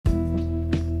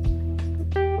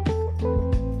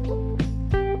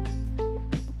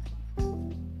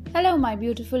my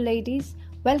beautiful ladies.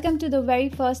 Welcome to the very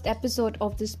first episode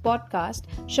of this podcast,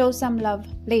 Show Some Love,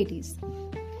 Ladies.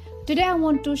 Today, I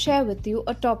want to share with you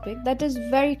a topic that is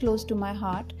very close to my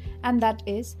heart, and that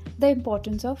is the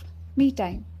importance of me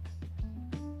time.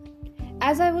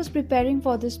 As I was preparing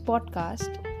for this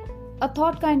podcast, a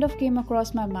thought kind of came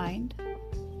across my mind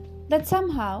that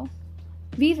somehow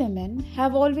we women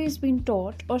have always been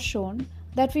taught or shown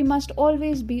that we must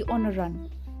always be on a run,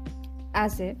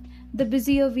 as if the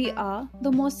busier we are, the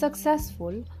more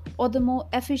successful or the more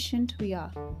efficient we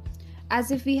are,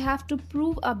 as if we have to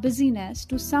prove our busyness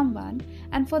to someone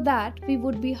and for that we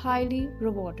would be highly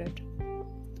rewarded.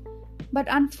 But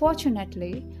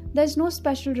unfortunately, there's no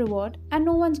special reward and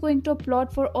no one's going to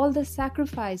applaud for all the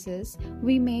sacrifices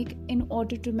we make in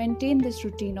order to maintain this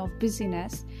routine of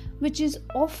busyness, which is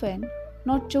often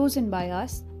not chosen by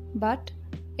us but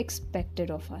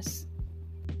expected of us.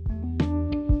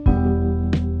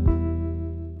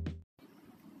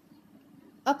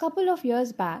 A couple of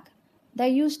years back, there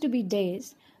used to be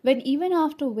days when even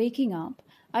after waking up,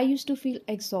 I used to feel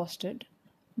exhausted,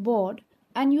 bored,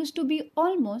 and used to be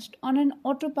almost on an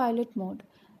autopilot mode,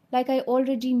 like I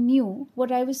already knew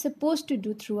what I was supposed to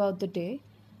do throughout the day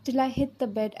till I hit the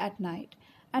bed at night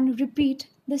and repeat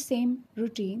the same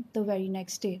routine the very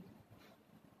next day.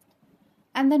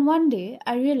 And then one day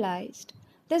I realized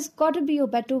there's got to be a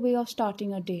better way of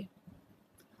starting a day.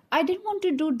 I didn't want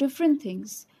to do different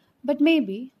things, but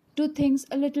maybe do things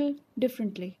a little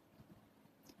differently.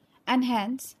 And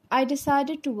hence, I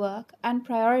decided to work and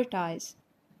prioritize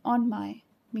on my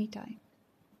me time.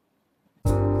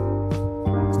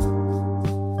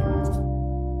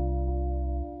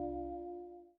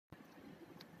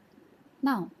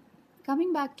 Now,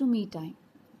 coming back to me time.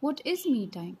 What is me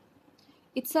time?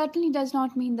 It certainly does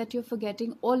not mean that you're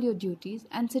forgetting all your duties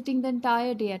and sitting the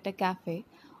entire day at a cafe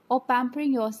or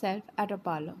pampering yourself at a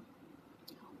parlor.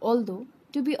 Although,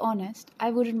 to be honest, I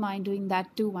wouldn't mind doing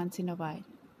that too once in a while.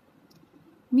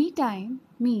 Me time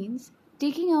means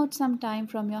taking out some time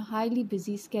from your highly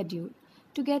busy schedule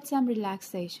to get some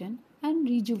relaxation and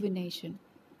rejuvenation.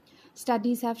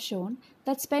 Studies have shown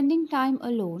that spending time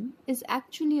alone is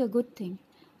actually a good thing,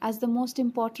 as the most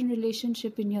important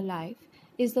relationship in your life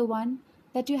is the one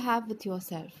that you have with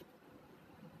yourself.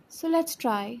 So let's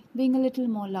try being a little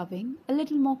more loving, a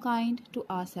little more kind to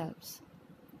ourselves.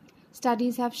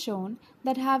 Studies have shown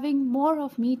that having more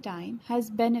of me time has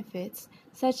benefits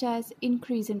such as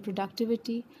increase in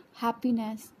productivity,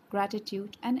 happiness,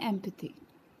 gratitude, and empathy.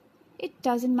 It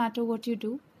doesn't matter what you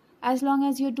do as long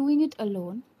as you're doing it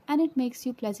alone and it makes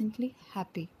you pleasantly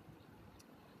happy.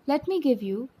 Let me give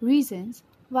you reasons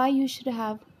why you should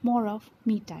have more of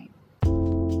me time.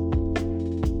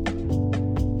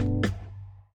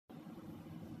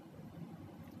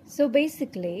 So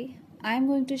basically, I'm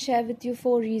going to share with you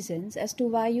 4 reasons as to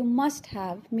why you must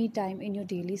have me time in your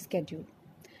daily schedule.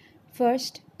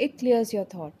 First, it clears your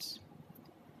thoughts.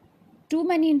 Too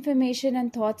many information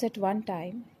and thoughts at one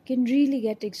time can really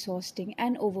get exhausting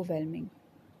and overwhelming.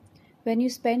 When you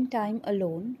spend time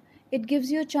alone, it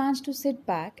gives you a chance to sit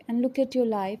back and look at your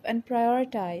life and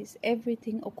prioritize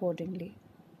everything accordingly.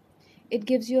 It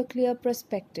gives you a clear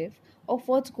perspective of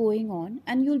what's going on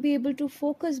and you'll be able to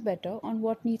focus better on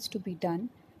what needs to be done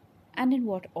and in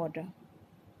what order.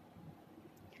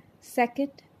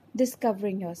 Second,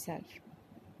 discovering yourself.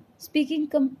 Speaking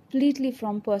completely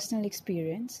from personal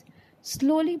experience,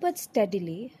 slowly but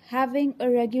steadily, having a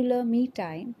regular me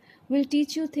time will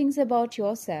teach you things about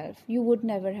yourself you would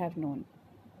never have known.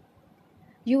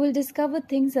 You will discover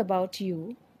things about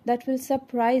you that will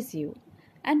surprise you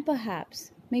and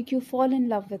perhaps make you fall in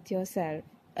love with yourself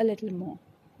a little more.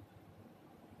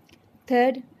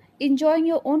 Third, enjoying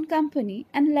your own company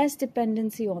and less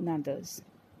dependency on others.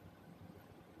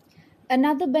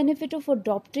 Another benefit of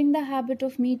adopting the habit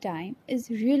of me time is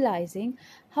realizing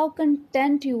how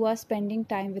content you are spending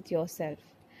time with yourself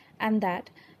and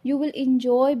that you will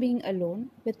enjoy being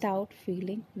alone without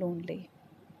feeling lonely.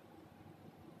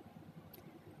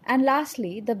 And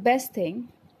lastly, the best thing,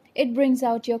 it brings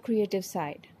out your creative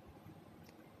side.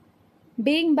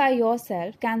 Being by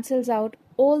yourself cancels out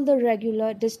all the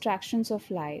regular distractions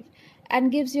of life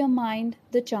and gives your mind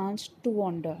the chance to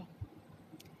wander.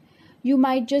 You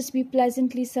might just be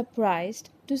pleasantly surprised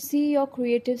to see your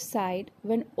creative side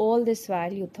when all this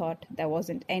while you thought there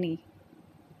wasn't any.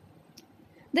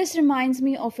 This reminds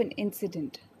me of an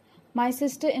incident. My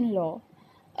sister-in-law,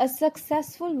 a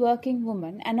successful working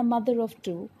woman and a mother of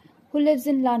 2, who lives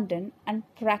in London and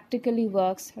practically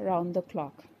works round the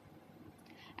clock.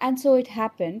 And so it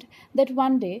happened that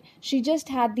one day she just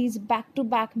had these back to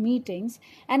back meetings,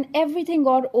 and everything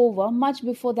got over much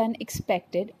before than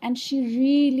expected, and she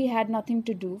really had nothing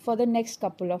to do for the next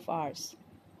couple of hours.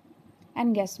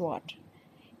 And guess what?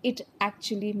 It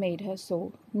actually made her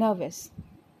so nervous.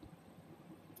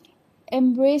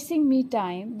 Embracing me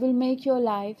time will make your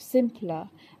life simpler,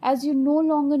 as you no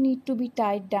longer need to be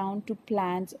tied down to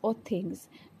plans or things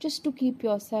just to keep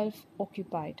yourself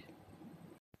occupied.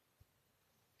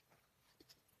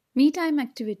 Me time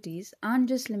activities aren't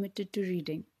just limited to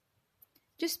reading.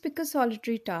 Just pick a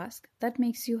solitary task that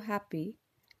makes you happy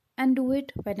and do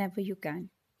it whenever you can.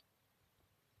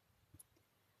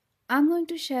 I'm going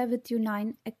to share with you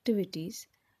 9 activities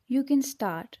you can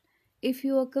start if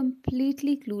you are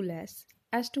completely clueless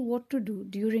as to what to do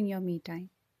during your me time.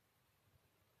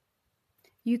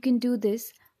 You can do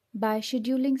this by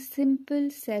scheduling simple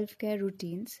self care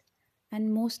routines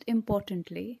and, most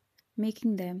importantly,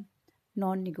 making them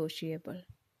non negotiable.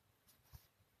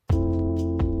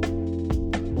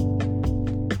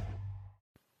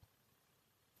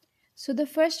 So, the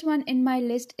first one in my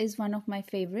list is one of my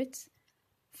favorites: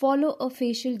 follow a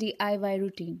facial DIY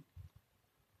routine.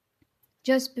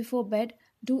 Just before bed,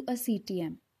 do a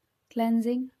CTM: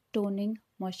 cleansing, toning,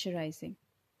 moisturizing.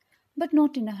 But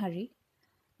not in a hurry.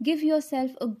 Give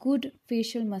yourself a good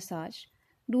facial massage.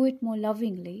 Do it more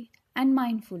lovingly and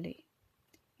mindfully.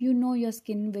 You know your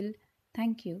skin will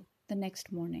thank you the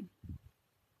next morning.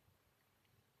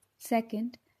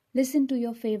 Second, listen to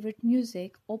your favorite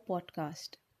music or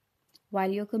podcast while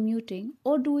you're commuting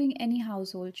or doing any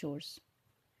household chores.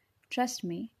 Trust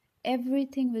me,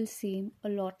 everything will seem a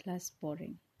lot less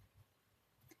boring.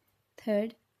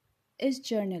 Third is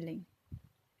journaling.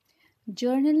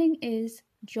 Journaling is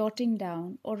jotting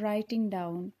down or writing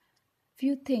down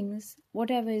few things,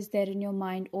 whatever is there in your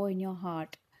mind or in your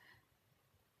heart,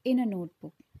 in a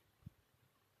notebook.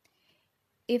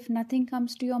 If nothing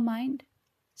comes to your mind,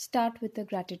 start with a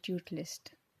gratitude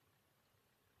list.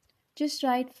 Just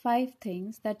write 5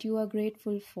 things that you are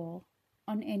grateful for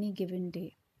on any given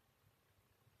day.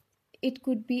 It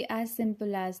could be as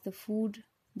simple as the food,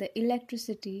 the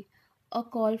electricity, a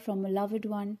call from a loved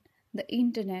one, the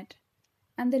internet,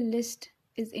 and the list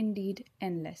is indeed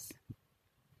endless.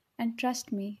 And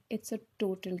trust me, it's a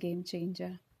total game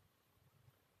changer.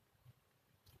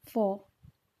 4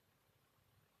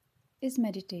 is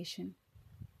meditation.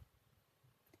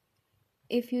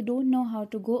 If you don't know how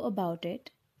to go about it,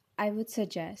 I would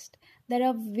suggest there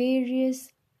are various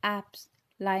apps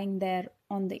lying there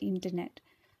on the internet.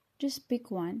 Just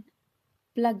pick one,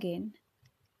 plug in,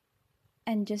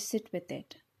 and just sit with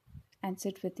it and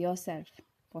sit with yourself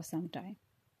for some time.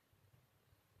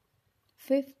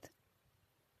 Fifth,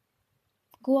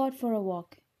 go out for a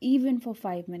walk, even for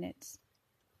 5 minutes.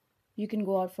 You can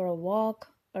go out for a walk,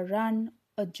 a run,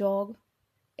 a jog.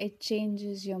 It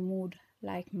changes your mood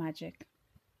like magic.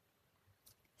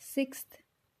 Sixth,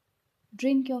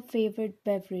 drink your favorite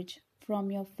beverage from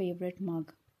your favorite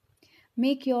mug.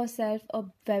 Make yourself a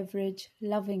beverage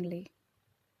lovingly.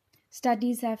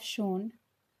 Studies have shown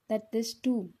that this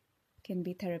too can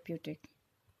be therapeutic.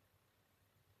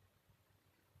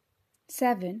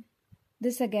 7.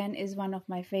 This again is one of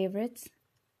my favorites: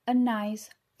 a nice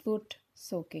foot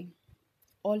soaking.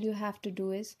 All you have to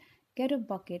do is get a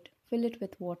bucket, fill it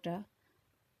with water,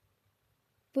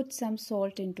 put some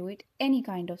salt into it, any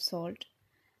kind of salt,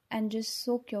 and just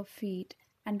soak your feet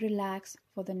and relax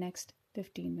for the next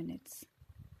 15 minutes.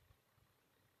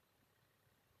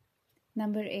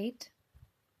 Number 8,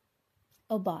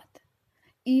 a bath.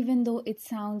 Even though it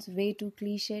sounds way too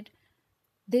cliched,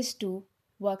 this too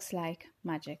works like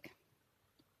magic.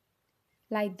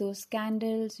 Light those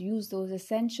candles, use those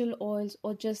essential oils,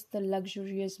 or just the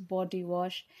luxurious body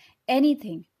wash,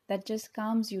 anything that just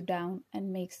calms you down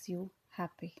and makes you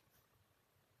happy.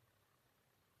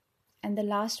 And the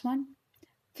last one,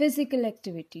 physical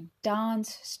activity: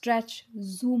 dance, stretch,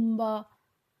 Zumba,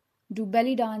 do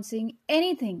belly dancing,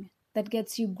 anything that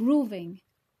gets you grooving,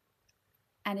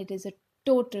 and it is a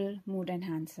total mood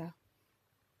enhancer.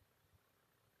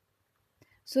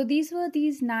 So these were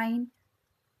these 9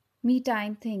 me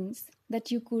time things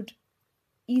that you could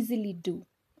easily do.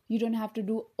 You don't have to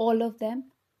do all of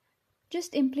them.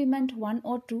 Just implement 1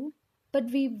 or 2,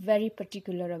 but be very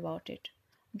particular about it.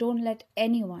 Don't let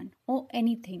anyone or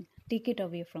anything take it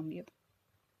away from you.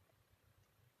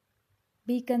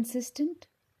 Be consistent,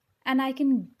 and I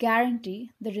can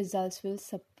guarantee the results will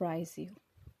surprise you.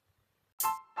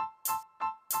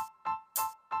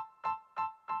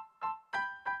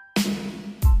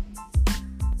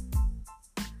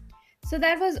 So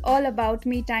that was all about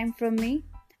me time from me.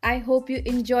 I hope you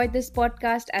enjoyed this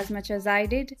podcast as much as I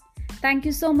did. Thank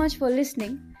you so much for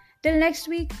listening. Till next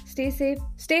week, stay safe,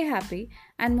 stay happy,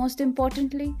 and most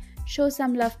importantly, show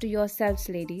some love to yourselves,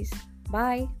 ladies.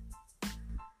 Bye.